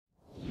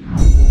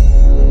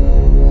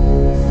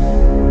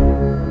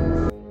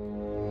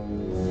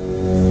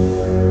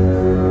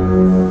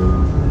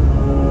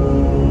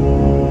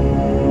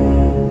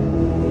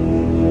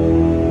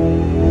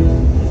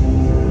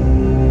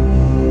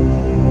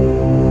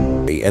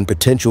today and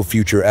potential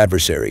future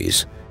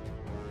adversaries.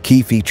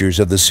 Key features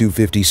of the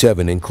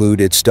Su-57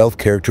 include its stealth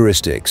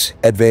characteristics,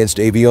 advanced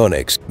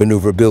avionics,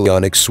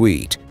 maneuverability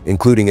suite,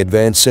 including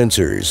advanced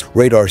sensors,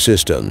 radar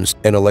systems,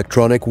 and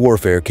electronic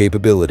warfare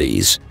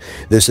capabilities.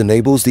 This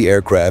enables the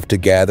aircraft to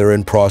gather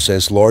and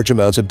process large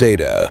amounts of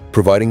data,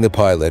 providing the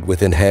pilot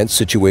with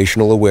enhanced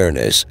situational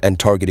awareness and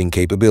targeting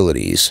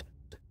capabilities.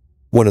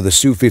 One of the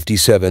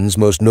Su-57's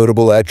most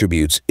notable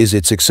attributes is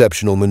its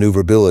exceptional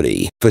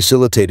maneuverability,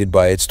 facilitated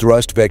by its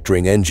thrust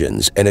vectoring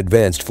engines and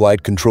advanced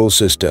flight control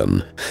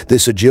system.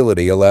 This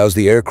agility allows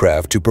the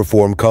aircraft to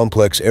perform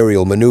complex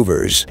aerial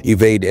maneuvers,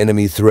 evade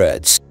enemy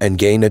threats, and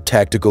gain a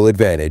tactical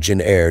advantage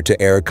in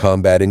air-to-air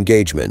combat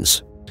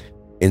engagements.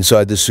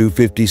 Inside the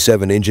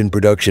Su-57 engine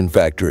production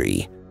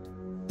factory.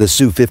 The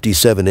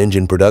Su-57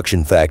 engine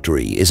production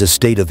factory is a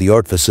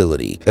state-of-the-art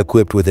facility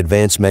equipped with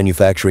advanced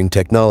manufacturing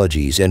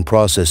technologies and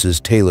processes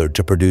tailored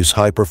to produce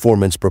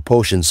high-performance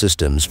propulsion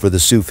systems for the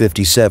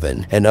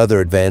Su-57 and other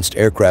advanced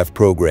aircraft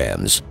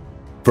programs.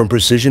 From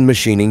precision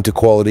machining to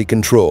quality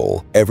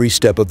control, every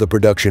step of the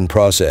production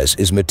process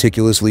is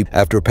meticulously.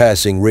 After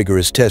passing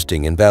rigorous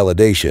testing and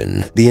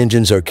validation, the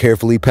engines are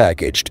carefully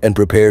packaged and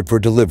prepared for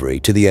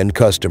delivery to the end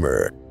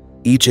customer.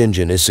 Each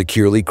engine is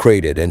securely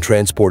crated and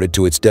transported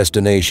to its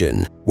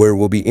destination, where it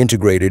will be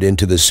integrated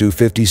into the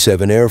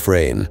Su-57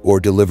 airframe or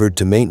delivered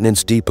to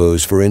maintenance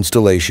depots for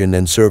installation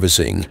and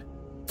servicing.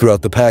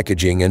 Throughout the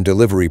packaging and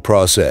delivery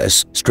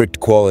process,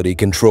 strict quality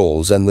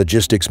controls and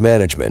logistics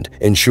management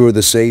ensure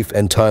the safe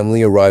and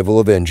timely arrival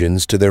of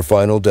engines to their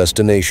final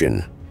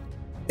destination.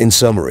 In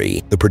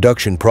summary, the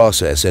production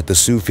process at the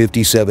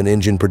Su-57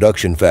 engine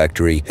production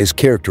factory is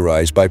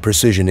characterized by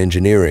precision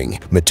engineering,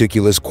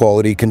 meticulous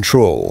quality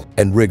control,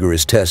 and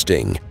rigorous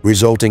testing,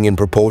 resulting in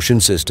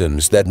propulsion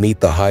systems that meet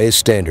the highest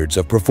standards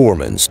of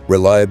performance,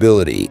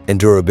 reliability, and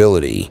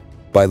durability.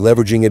 By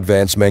leveraging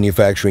advanced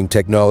manufacturing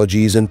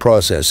technologies and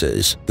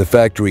processes, the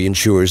factory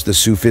ensures the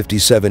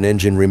Su-57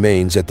 engine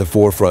remains at the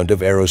forefront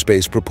of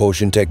aerospace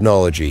propulsion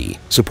technology,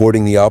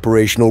 supporting the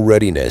operational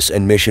readiness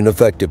and mission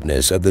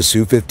effectiveness of the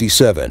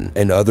Su-57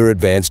 and other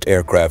advanced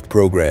aircraft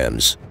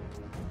programs.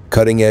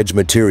 Cutting-edge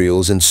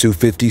materials in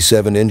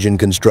Su-57 engine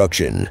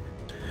construction.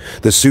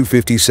 The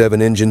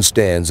Su-57 engine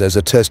stands as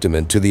a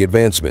testament to the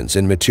advancements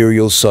in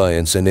materials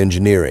science and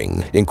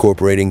engineering,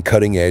 incorporating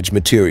cutting-edge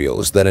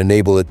materials that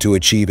enable it to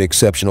achieve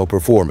exceptional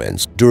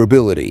performance,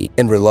 durability,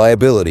 and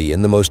reliability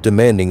in the most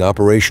demanding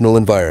operational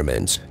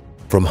environments.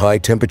 From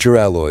high-temperature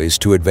alloys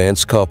to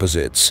advanced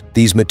composites,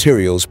 these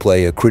materials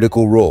play a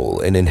critical role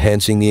in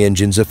enhancing the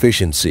engine's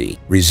efficiency,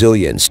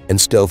 resilience, and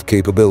stealth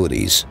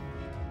capabilities.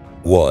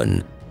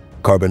 1.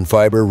 Carbon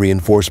fiber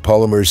reinforced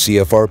polymers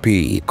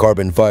CFRP.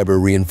 Carbon fiber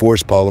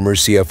reinforced polymers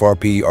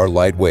CFRP are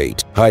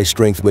lightweight,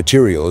 high-strength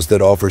materials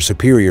that offer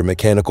superior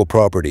mechanical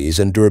properties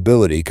and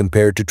durability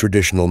compared to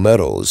traditional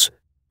metals.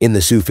 In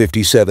the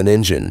Su-57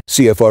 engine,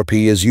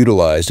 CFRP is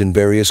utilized in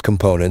various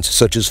components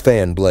such as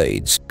fan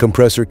blades,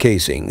 compressor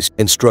casings,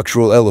 and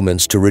structural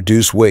elements to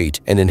reduce weight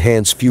and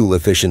enhance fuel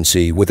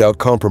efficiency without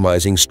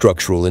compromising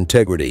structural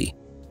integrity.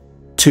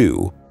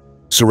 2.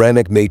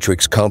 Ceramic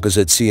matrix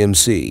composite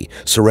CMC.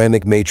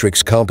 Ceramic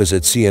matrix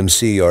composite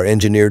CMC are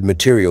engineered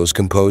materials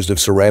composed of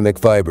ceramic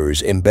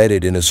fibers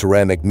embedded in a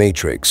ceramic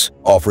matrix,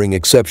 offering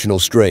exceptional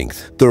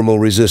strength, thermal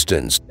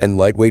resistance, and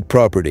lightweight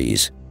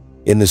properties.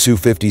 In the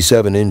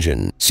Su-57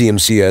 engine,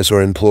 CMCs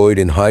are employed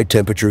in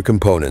high-temperature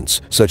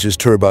components such as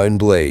turbine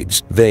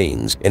blades,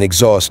 vanes, and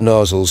exhaust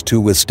nozzles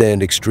to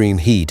withstand extreme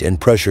heat and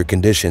pressure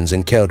conditions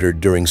encountered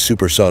during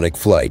supersonic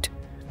flight.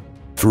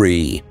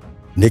 3.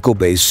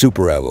 Nickel-based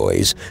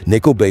superalloys.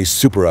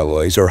 Nickel-based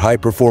superalloys are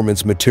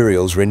high-performance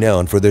materials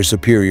renowned for their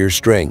superior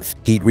strength,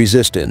 heat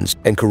resistance,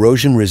 and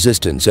corrosion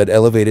resistance at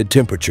elevated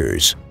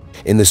temperatures.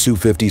 In the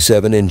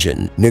Su-57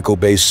 engine,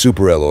 nickel-based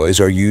superalloys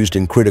are used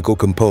in critical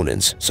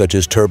components such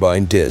as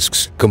turbine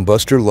discs,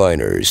 combustor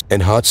liners,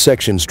 and hot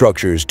section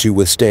structures to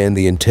withstand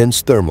the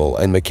intense thermal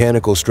and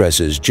mechanical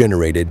stresses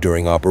generated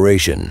during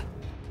operation.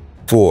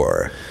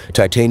 4.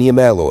 Titanium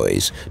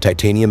alloys.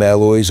 Titanium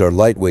alloys are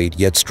lightweight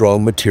yet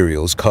strong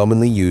materials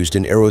commonly used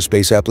in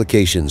aerospace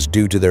applications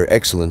due to their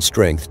excellent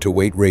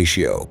strength-to-weight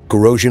ratio,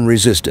 corrosion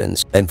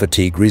resistance, and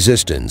fatigue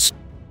resistance.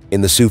 In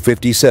the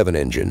Su-57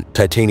 engine,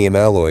 titanium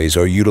alloys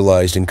are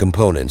utilized in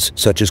components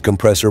such as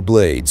compressor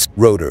blades,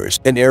 rotors,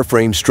 and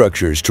airframe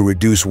structures to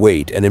reduce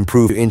weight and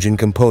improve engine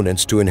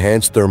components to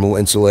enhance thermal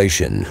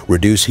insulation,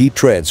 reduce heat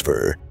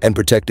transfer, and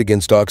protect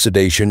against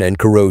oxidation and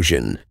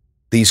corrosion.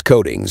 These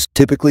coatings,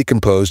 typically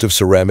composed of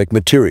ceramic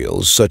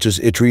materials such as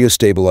yttria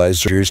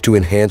stabilizers to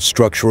enhance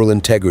structural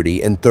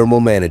integrity and thermal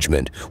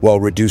management while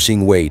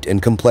reducing weight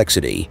and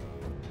complexity.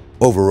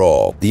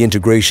 Overall, the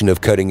integration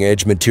of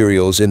cutting-edge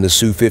materials in the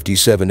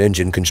Su-57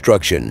 engine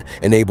construction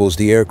enables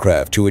the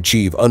aircraft to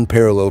achieve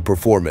unparalleled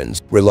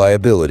performance,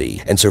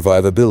 reliability, and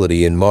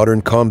survivability in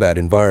modern combat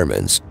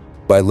environments.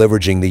 By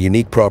leveraging the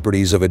unique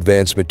properties of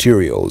advanced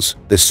materials,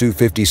 the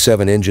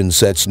Su-57 engine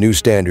sets new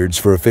standards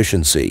for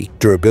efficiency,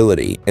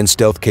 durability, and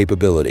stealth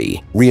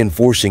capability,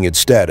 reinforcing its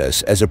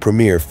status as a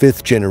premier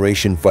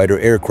fifth-generation fighter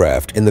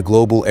aircraft in the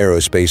global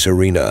aerospace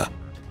arena.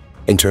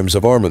 In terms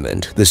of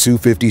armament, the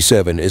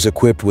Su-57 is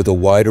equipped with a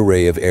wide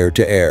array of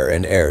air-to-air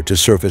and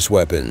air-to-surface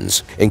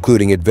weapons,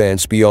 including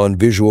advanced beyond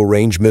visual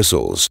range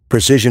missiles,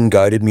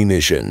 precision-guided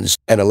munitions,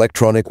 and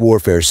electronic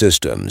warfare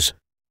systems.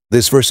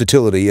 This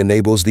versatility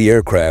enables the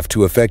aircraft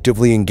to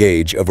effectively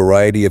engage a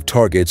variety of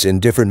targets in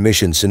different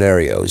mission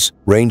scenarios,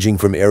 ranging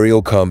from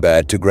aerial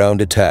combat to ground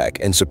attack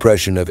and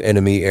suppression of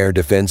enemy air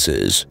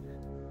defenses.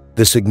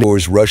 This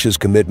ignores Russia's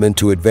commitment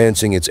to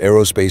advancing its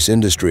aerospace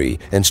industry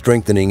and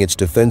strengthening its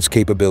defense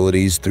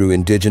capabilities through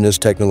indigenous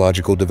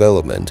technological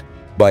development.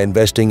 By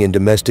investing in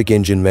domestic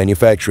engine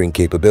manufacturing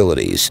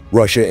capabilities,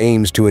 Russia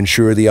aims to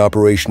ensure the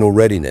operational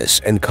readiness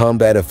and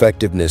combat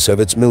effectiveness of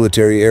its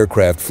military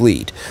aircraft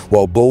fleet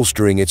while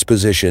bolstering its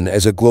position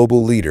as a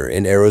global leader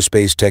in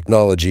aerospace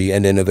technology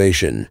and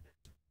innovation.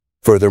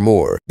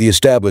 Furthermore, the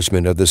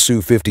establishment of the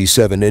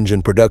Su-57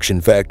 engine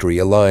production factory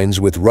aligns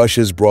with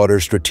Russia's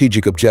broader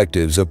strategic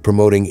objectives of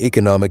promoting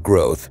economic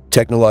growth,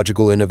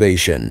 technological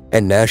innovation,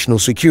 and national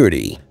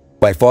security.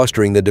 By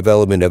fostering the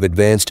development of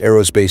advanced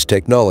aerospace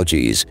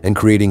technologies and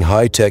creating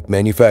high-tech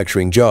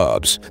manufacturing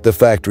jobs, the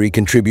factory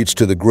contributes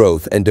to the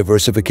growth and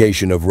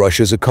diversification of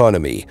Russia's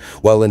economy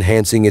while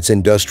enhancing its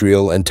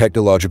industrial and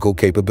technological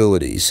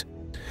capabilities.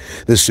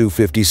 The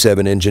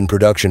Su-57 engine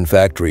production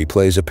factory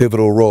plays a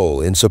pivotal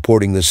role in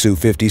supporting the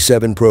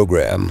Su-57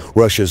 program,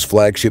 Russia's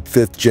flagship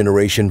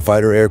fifth-generation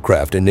fighter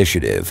aircraft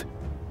initiative.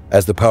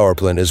 As the power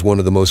plant is one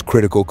of the most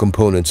critical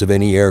components of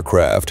any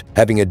aircraft,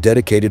 having a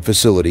dedicated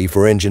facility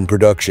for engine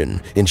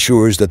production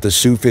ensures that the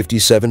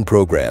Su-57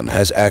 program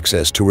has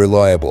access to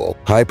reliable,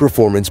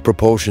 high-performance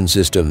propulsion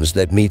systems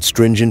that meet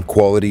stringent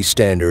quality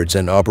standards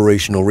and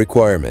operational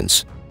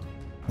requirements.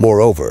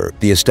 Moreover,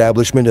 the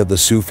establishment of the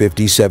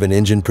Su-57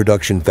 engine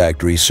production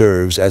factory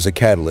serves as a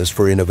catalyst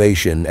for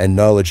innovation and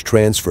knowledge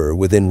transfer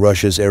within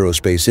Russia's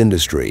aerospace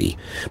industry.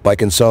 By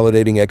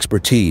consolidating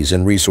expertise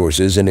and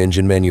resources in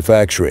engine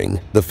manufacturing,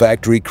 the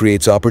factory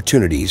creates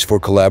opportunities for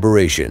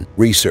collaboration,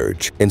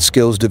 research, and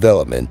skills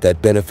development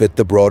that benefit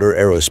the broader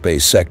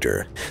aerospace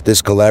sector.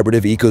 This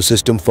collaborative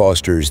ecosystem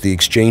fosters the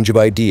exchange of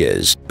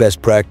ideas, best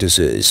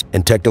practices,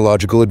 and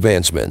technological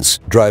advancements,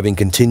 driving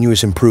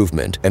continuous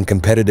improvement and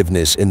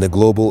competitiveness in the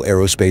global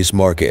aerospace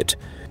market.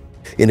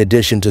 In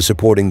addition to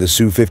supporting the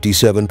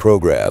Su-57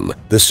 program,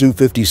 the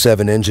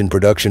Su-57 engine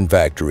production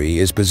factory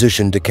is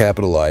positioned to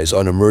capitalize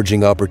on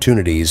emerging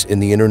opportunities in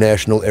the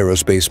international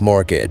aerospace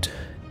market.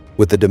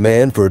 With the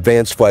demand for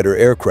advanced fighter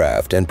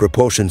aircraft and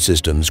propulsion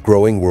systems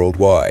growing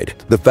worldwide,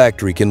 the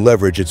factory can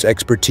leverage its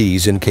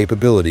expertise and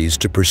capabilities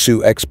to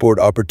pursue export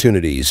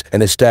opportunities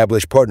and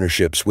establish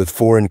partnerships with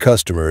foreign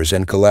customers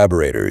and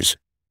collaborators.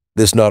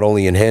 This not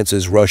only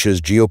enhances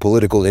Russia's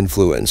geopolitical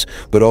influence,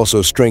 but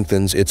also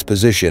strengthens its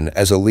position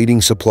as a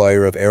leading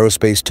supplier of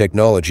aerospace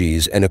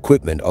technologies and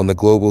equipment on the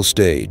global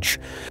stage.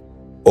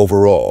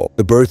 Overall,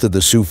 the birth of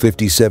the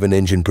Su-57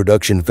 engine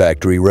production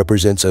factory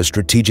represents a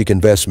strategic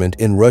investment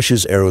in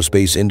Russia's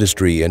aerospace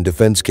industry and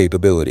defense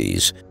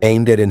capabilities,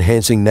 aimed at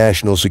enhancing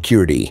national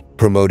security,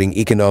 promoting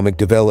economic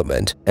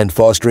development, and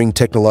fostering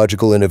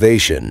technological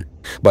innovation.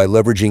 By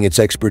leveraging its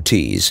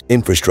expertise,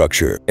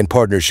 infrastructure, and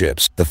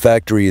partnerships, the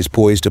factory is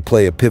poised to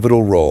play a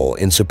pivotal role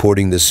in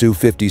supporting the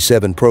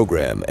Su-57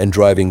 program and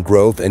driving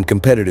growth and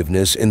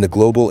competitiveness in the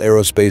global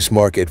aerospace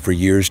market for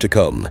years to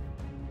come.